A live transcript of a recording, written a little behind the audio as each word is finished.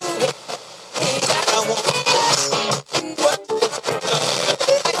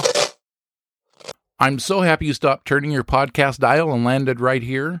I'm so happy you stopped turning your podcast dial and landed right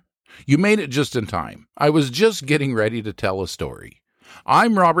here. You made it just in time. I was just getting ready to tell a story.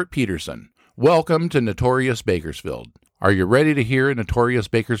 I'm Robert Peterson. Welcome to Notorious Bakersfield. Are you ready to hear a Notorious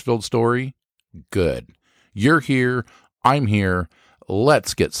Bakersfield story? Good. You're here. I'm here.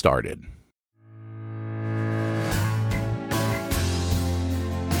 Let's get started.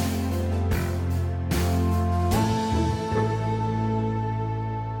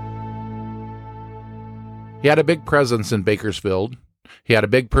 He had a big presence in Bakersfield. He had a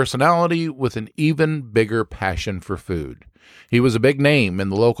big personality with an even bigger passion for food. He was a big name in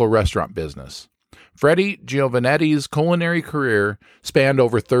the local restaurant business. Freddie Giovanetti's culinary career spanned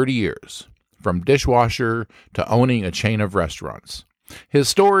over 30 years, from dishwasher to owning a chain of restaurants. His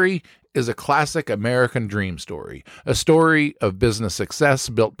story is a classic American dream story, a story of business success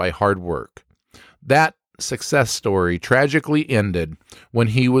built by hard work. That success story tragically ended when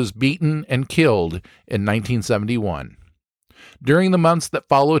he was beaten and killed in 1971. During the months that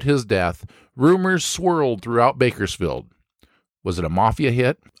followed his death, rumors swirled throughout Bakersfield. Was it a mafia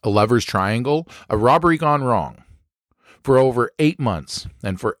hit, a lover's triangle, a robbery gone wrong? For over 8 months,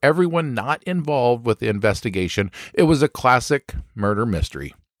 and for everyone not involved with the investigation, it was a classic murder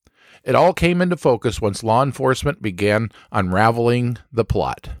mystery. It all came into focus once law enforcement began unraveling the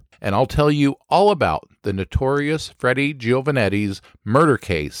plot. And I'll tell you all about the notorious Freddie Giovanetti's murder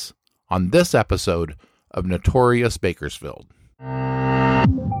case on this episode of Notorious Bakersfield.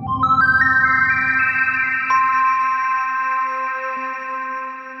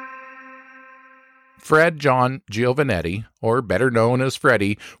 Fred John Giovanetti, or better known as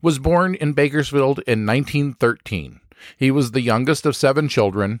Freddie, was born in Bakersfield in 1913. He was the youngest of 7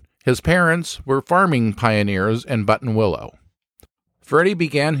 children. His parents were farming pioneers in Buttonwillow. Freddie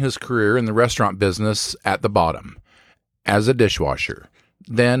began his career in the restaurant business at the bottom, as a dishwasher,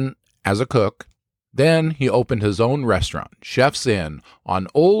 then as a cook. Then he opened his own restaurant, Chef's Inn, on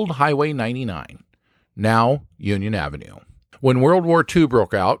Old Highway 99, now Union Avenue. When World War II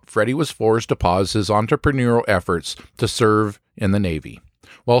broke out, Freddie was forced to pause his entrepreneurial efforts to serve in the Navy.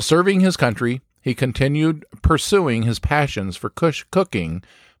 While serving his country, he continued pursuing his passions for cooking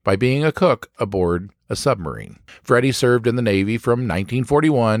by being a cook aboard a submarine. Freddie served in the Navy from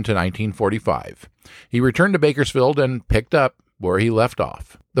 1941 to 1945. He returned to Bakersfield and picked up where he left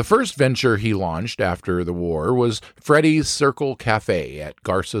off. The first venture he launched after the war was Freddie's Circle Cafe at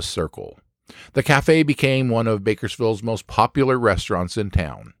Garces Circle. The cafe became one of Bakersfield's most popular restaurants in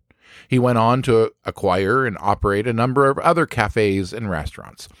town. He went on to acquire and operate a number of other cafes and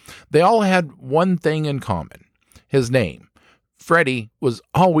restaurants. They all had one thing in common: his name. Freddie was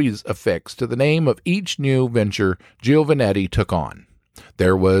always affixed to the name of each new venture Giovanetti took on.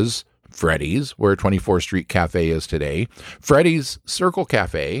 There was Freddie's, where 24th Street Cafe is today, Freddie's Circle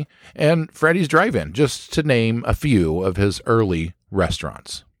Cafe, and Freddie's Drive-In, just to name a few of his early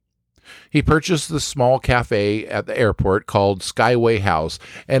restaurants. He purchased the small cafe at the airport called Skyway House,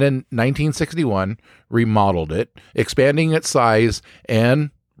 and in 1961 remodeled it, expanding its size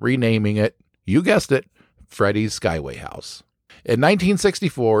and renaming it, you guessed it, Freddie's Skyway House. In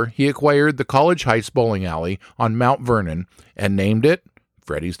 1964, he acquired the College Heights bowling alley on Mount Vernon and named it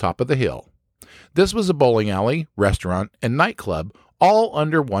Freddie's Top of the Hill. This was a bowling alley, restaurant, and nightclub all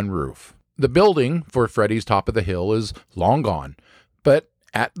under one roof. The building for Freddie's Top of the Hill is long gone, but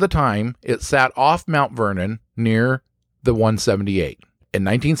at the time, it sat off Mount Vernon near the 178. In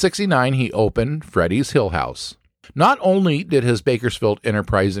 1969, he opened Freddie's Hill House. Not only did his Bakersfield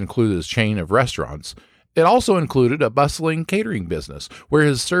enterprise include his chain of restaurants, it also included a bustling catering business where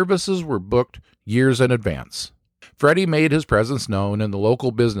his services were booked years in advance. Freddie made his presence known in the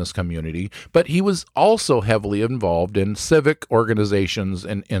local business community, but he was also heavily involved in civic organizations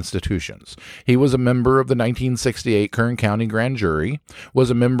and institutions. He was a member of the 1968 Kern County Grand Jury, was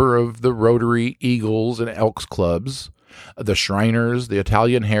a member of the Rotary, Eagles, and Elks Clubs, the Shriners, the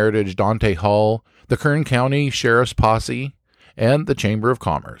Italian Heritage Dante Hall, the Kern County Sheriff's Posse, and the Chamber of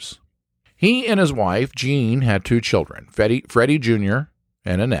Commerce. He and his wife, Jean, had 2 children, Freddie Jr.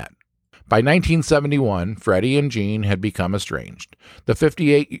 and Annette. By 1971, Freddie and Jean had become estranged. The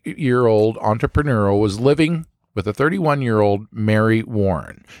 58-year-old entrepreneur was living with a 31-year-old Mary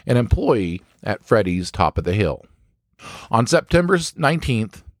Warren, an employee at Freddie's Top of the Hill. On September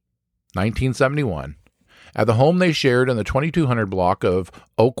 19th, 1971, at the home they shared in the 2200 block of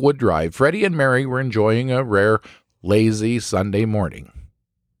Oakwood Drive, Freddie and Mary were enjoying a rare, lazy Sunday morning.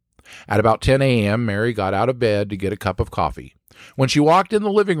 At about 10 a.m., Mary got out of bed to get a cup of coffee. When she walked in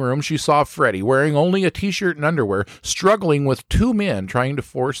the living room, she saw Freddie, wearing only a t-shirt and underwear, struggling with 2 men trying to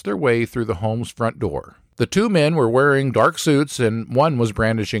force their way through the home's front door. The 2 men were wearing dark suits, and one was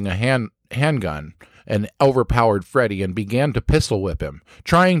brandishing a handgun, and overpowered Freddie and began to pistol whip him.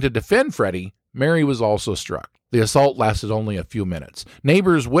 Trying to defend Freddie, Mary was also struck. The assault lasted only a few minutes.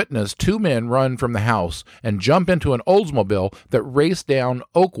 Neighbors witnessed two men run from the house and jump into an Oldsmobile that raced down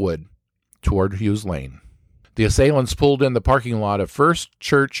Oakwood toward Hughes Lane. The assailants pulled in the parking lot of First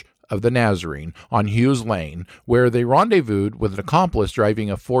Church of the Nazarene on Hughes Lane, where they rendezvoused with an accomplice driving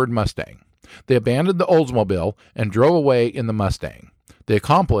a Ford Mustang. They abandoned the Oldsmobile and drove away in the Mustang. The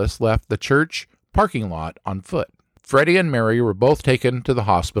accomplice left the church parking lot on foot. Freddie and Mary were both taken to the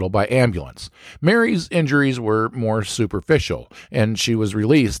hospital by ambulance. Mary's injuries were more superficial, and she was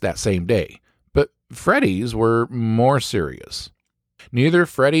released that same day. But Freddie's were more serious. Neither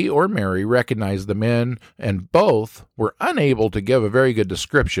Freddie or Mary recognized the men, and both were unable to give a very good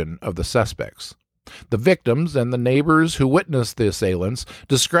description of the suspects. The victims and the neighbors who witnessed the assailants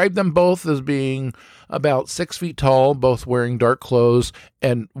described them both as being about 6 feet tall, both wearing dark clothes,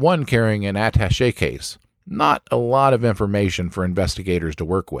 and one carrying an attaché case. Not a lot of information for investigators to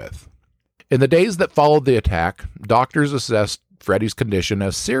work with. In the days that followed the attack, doctors assessed Freddie's condition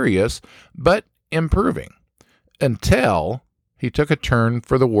as serious, but improving, until he took a turn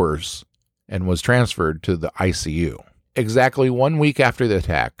for the worse and was transferred to the ICU. Exactly 1 week after the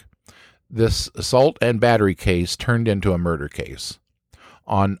attack, this assault and battery case turned into a murder case.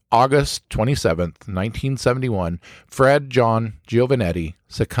 On August 27, 1971, Fred John Giovanetti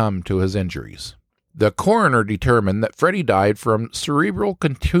succumbed to his injuries. The coroner determined that Freddie died from cerebral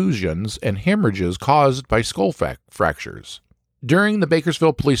contusions and hemorrhages caused by skull fractures. During the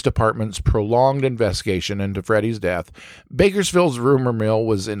Bakersfield Police Department's prolonged investigation into Freddie's death, Bakersfield's rumor mill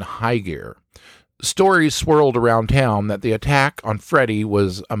was in high gear. Stories swirled around town that the attack on Freddie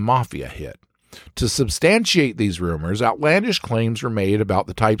was a mafia hit. To substantiate these rumors, outlandish claims were made about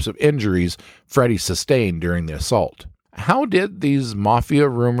the types of injuries Freddie sustained during the assault. How did these mafia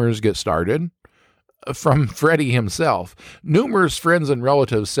rumors get started? From Freddie himself. Numerous friends and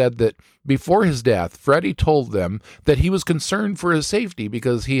relatives said that before his death, Freddie told them that he was concerned for his safety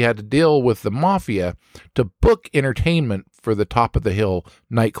because he had to deal with the mafia to book entertainment for the Top of the Hill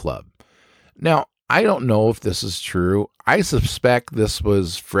nightclub. Now, I don't know if this is true. I suspect this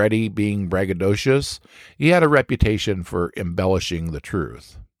was Freddie being braggadocious. He had a reputation for embellishing the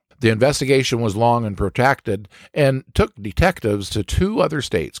truth. The investigation was long and protracted and took detectives to 2 other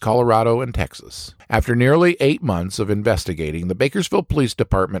states, Colorado and Texas. After nearly 8 months of investigating, the Bakersfield Police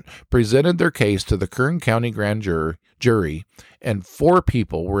Department presented their case to the Kern County Grand Jury, and 4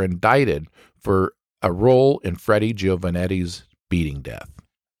 people were indicted for a role in Freddie Giovanetti's beating death.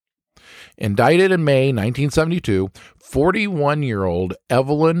 Indicted in May 1972, 41-year-old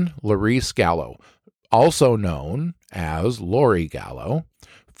Evelyn Larice Gallo, also known as Lori Gallo,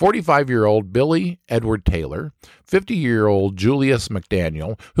 45-year-old Billy Edward Taylor, 50-year-old Julius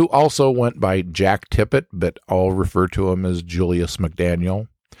McDaniel, who also went by Jack Tippett, but I'll refer to him as Julius McDaniel,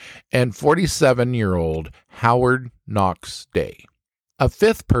 and 47-year-old Howard Knox Day. A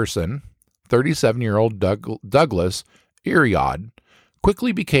 5th person, 37-year-old Douglas Iriad,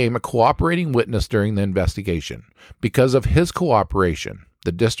 quickly became a cooperating witness during the investigation. Because of his cooperation,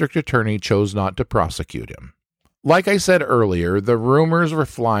 the district attorney chose not to prosecute him. Like I said earlier, the rumors were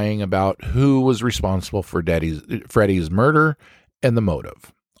flying about who was responsible for Freddie's murder and the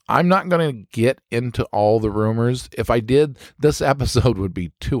motive. I'm not going to get into all the rumors. If I did, this episode would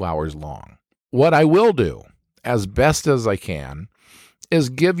be 2 hours long. What I will do, as best as I can, is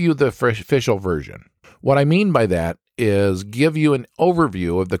give you the official version. What I mean by that is give you an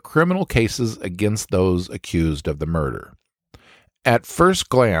overview of the criminal cases against those accused of the murder. At first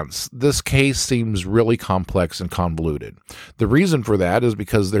glance, this case seems really complex and convoluted. The reason for that is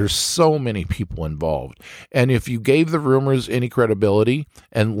because there's so many people involved. And if you gave the rumors any credibility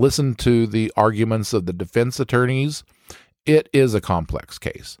and listened to the arguments of the defense attorneys, it is a complex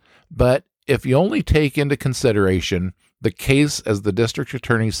case. But if you only take into consideration the case as the district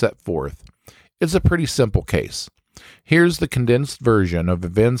attorney set forth, it's a pretty simple case. Here's the condensed version of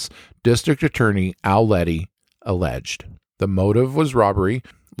events District Attorney Al Letty alleged. The motive was robbery.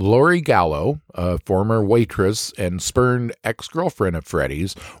 Lori Gallo, a former waitress and spurned ex-girlfriend of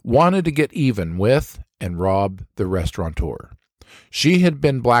Freddie's, wanted to get even with and rob the restaurateur. She had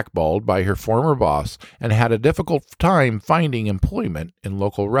been blackballed by her former boss and had a difficult time finding employment in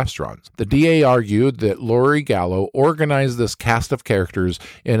local restaurants. The DA argued that Lori Gallo organized this cast of characters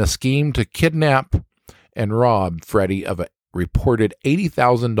in a scheme to kidnap and rob Freddie of a reported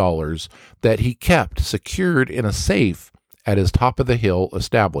 $80,000 that he kept secured in a safe at his Top of the Hill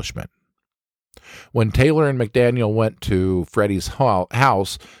establishment. When Taylor and McDaniel went to Freddie's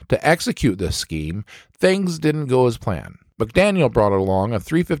house to execute this scheme, things didn't go as planned. McDaniel brought along a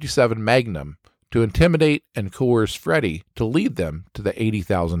 .357 Magnum to intimidate and coerce Freddie to lead them to the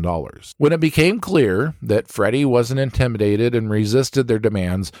 $80,000. When it became clear that Freddie wasn't intimidated and resisted their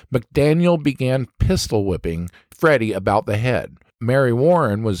demands, McDaniel began pistol whipping Freddie about the head. Mary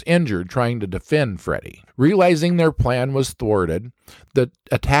Warren was injured trying to defend Freddie. Realizing their plan was thwarted, the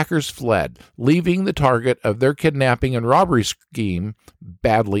attackers fled, leaving the target of their kidnapping and robbery scheme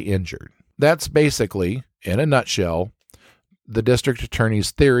badly injured. That's basically, in a nutshell, the district attorney's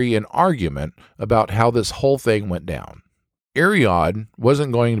theory and argument about how this whole thing went down. Ariad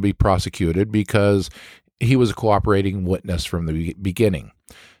wasn't going to be prosecuted because he was a cooperating witness from the beginning.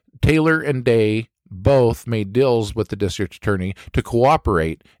 Taylor and Day both made deals with the district attorney to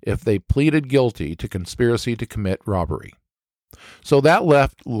cooperate if they pleaded guilty to conspiracy to commit robbery. So that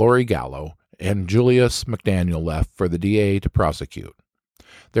left Lori Gallo, and Julius McDaniel left for the DA to prosecute.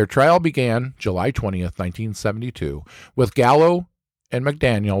 Their trial began July 20th, 1972, with Gallo and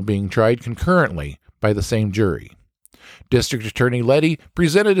McDaniel being tried concurrently by the same jury. District Attorney Leddy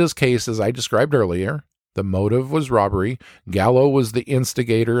presented his case as I described earlier. The motive was robbery. Gallo was the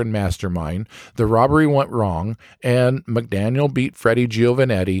instigator and mastermind. The robbery went wrong, and McDaniel beat Freddie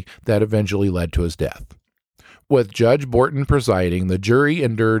Giovanetti. That eventually led to his death. With Judge Borton presiding, the jury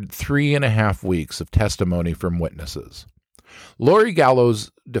endured 3.5 weeks of testimony from witnesses. Lori Gallo's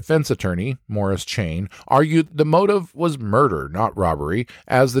defense attorney, Morris Chain, argued the motive was murder, not robbery,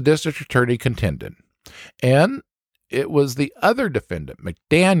 as the district attorney contended. And it was the other defendant,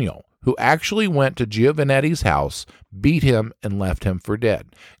 McDaniel, who actually went to Giovanetti's house, beat him, and left him for dead.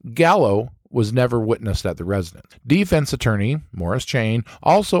 Gallo was never witnessed at the residence. Defense attorney Morris Chain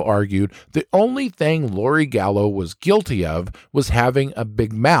also argued the only thing Lori Gallo was guilty of was having a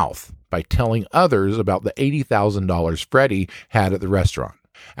big mouth by telling others about the $80,000 Freddie had at the restaurant.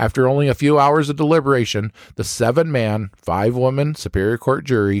 After only a few hours of deliberation, the 7-man, 5-woman Superior Court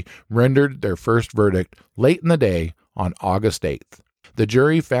jury rendered their first verdict late in the day on August 8th. The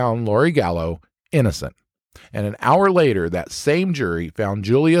jury found Lori Gallo innocent, and an hour later, that same jury found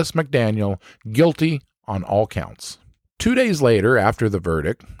Julius McDaniel guilty on all counts. 2 days later, after the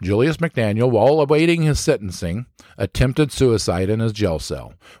verdict, Julius McDaniel, while awaiting his sentencing, attempted suicide in his jail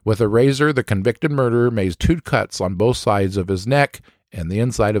cell. With a razor, the convicted murderer made 2 cuts on both sides of his neck and the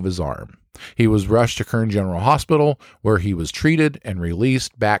inside of his arm. He was rushed to Kern General Hospital, where he was treated and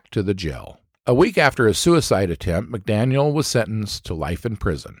released back to the jail. A week after his suicide attempt, McDaniel was sentenced to life in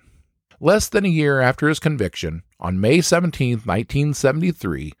prison. Less than a year after his conviction, on May 17,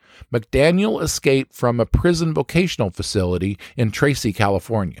 1973, McDaniel escaped from a prison vocational facility in Tracy,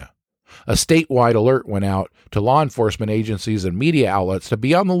 California. A statewide alert went out to law enforcement agencies and media outlets to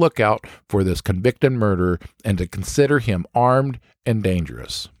be on the lookout for this convicted murderer and to consider him armed and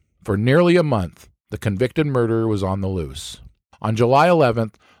dangerous. For nearly a month, the convicted murderer was on the loose. On July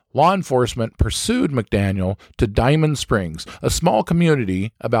 11th, law enforcement pursued McDaniel to Diamond Springs, a small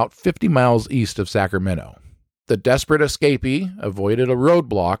community about 50 miles east of Sacramento. The desperate escapee avoided a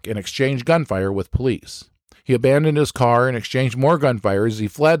roadblock and exchanged gunfire with police. He abandoned his car and exchanged more gunfire as he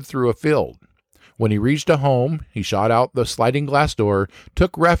fled through a field. When he reached a home, he shot out the sliding glass door,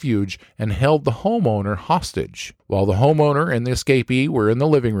 took refuge, and held the homeowner hostage. While the homeowner and the escapee were in the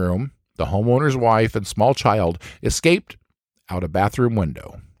living room, the homeowner's wife and small child escaped out a bathroom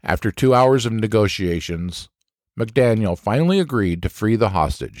window. After 2 hours of negotiations, McDaniel finally agreed to free the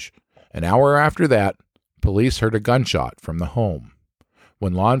hostage. An hour after that, police heard a gunshot from the home.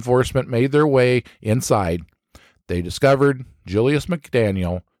 When law enforcement made their way inside, they discovered Julius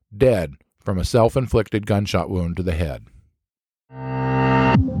McDaniel dead from a self-inflicted gunshot wound to the head.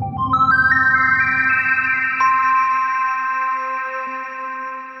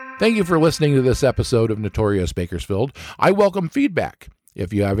 Thank you for listening to this episode of Notorious Bakersfield. I welcome feedback.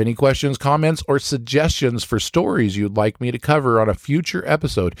 If you have any questions, comments, or suggestions for stories you'd like me to cover on a future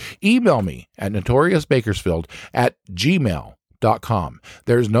episode, email me at notoriousbakersfield@gmail.com.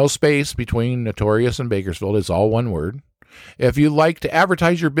 There's no space between Notorious and Bakersfield. It's all one word. If you'd like to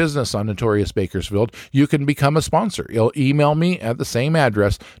advertise your business on Notorious Bakersfield, you can become a sponsor. You'll email me at the same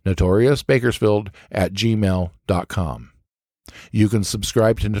address, notoriousbakersfield@gmail.com. You can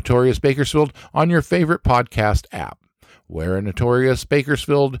subscribe to Notorious Bakersfield on your favorite podcast app, where a Notorious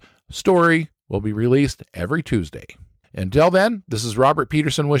Bakersfield story will be released every Tuesday. Until then, this is Robert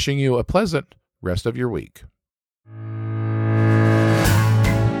Peterson wishing you a pleasant rest of your week.